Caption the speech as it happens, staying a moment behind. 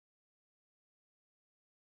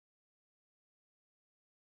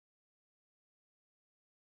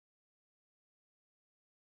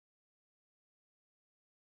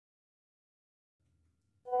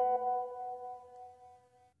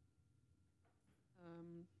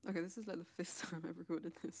Okay, this is like the fifth time I've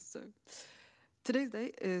recorded this, so. Today's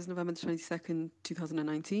date is November 22nd,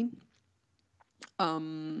 2019.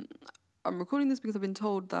 I'm recording this because I've been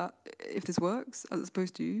told that if this works, as it's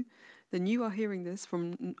supposed to, then you are hearing this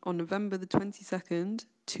on November the 22nd,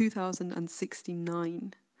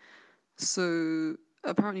 2069. So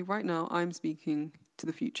apparently right now I'm speaking to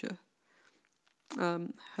the future.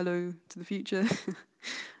 Hello to the future.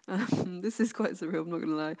 This is quite surreal, I'm not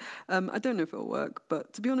gonna lie. I don't know if it'll work,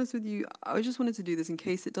 but to be honest with you, I just wanted to do this in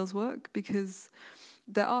case it does work, because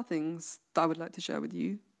there are things that I would like to share with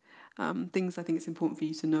you. Things I think it's important for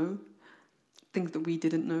you to know, things that we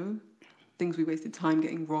didn't know, things we wasted time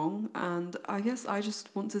getting wrong, and I guess I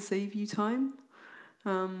just want to save you time.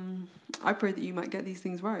 I pray that you might get these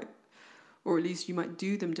things right, or at least you might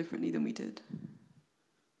do them differently than we did.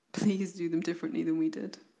 Please do them differently than we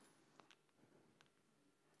did.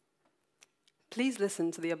 Please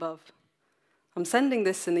listen to the above. I'm sending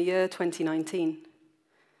this in the year 2019.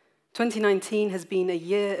 2019 has been a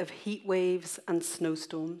year of heat waves and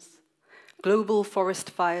snowstorms, global forest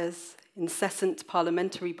fires, incessant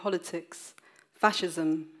parliamentary politics,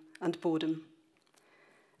 fascism, and boredom.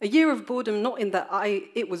 A year of boredom not in that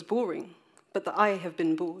it was boring, but that I have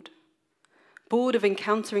been bored. Bored of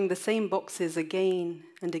encountering the same boxes again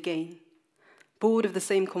and again. Bored of the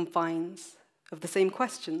same confines, of the same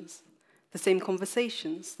questions, the same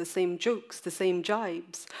conversations, the same jokes, the same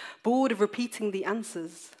jibes. Bored of repeating the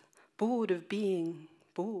answers. Bored of being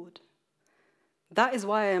bored. That is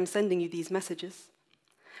why I am sending you these messages.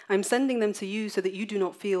 I'm sending them to you so that you do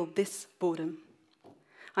not feel this boredom.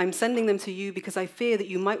 I'm sending them to you because I fear that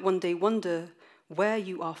you might one day wonder where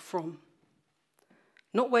you are from.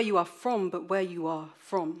 Not where you are from, but where you are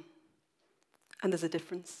from. And there's a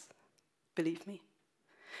difference, believe me.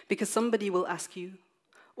 Because somebody will ask you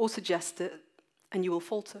or suggest it, and you will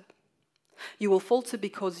falter. You will falter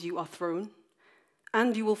because you are thrown,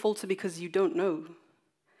 and you will falter because you don't know.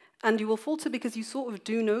 And you will falter because you sort of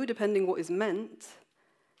do know, depending what is meant,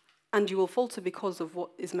 and you will falter because of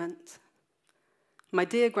what is meant. My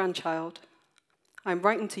dear grandchild, I'm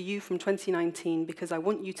writing to you from 2019 because I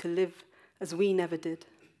want you to live as we never did.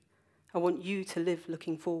 I want you to live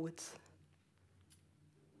looking forwards.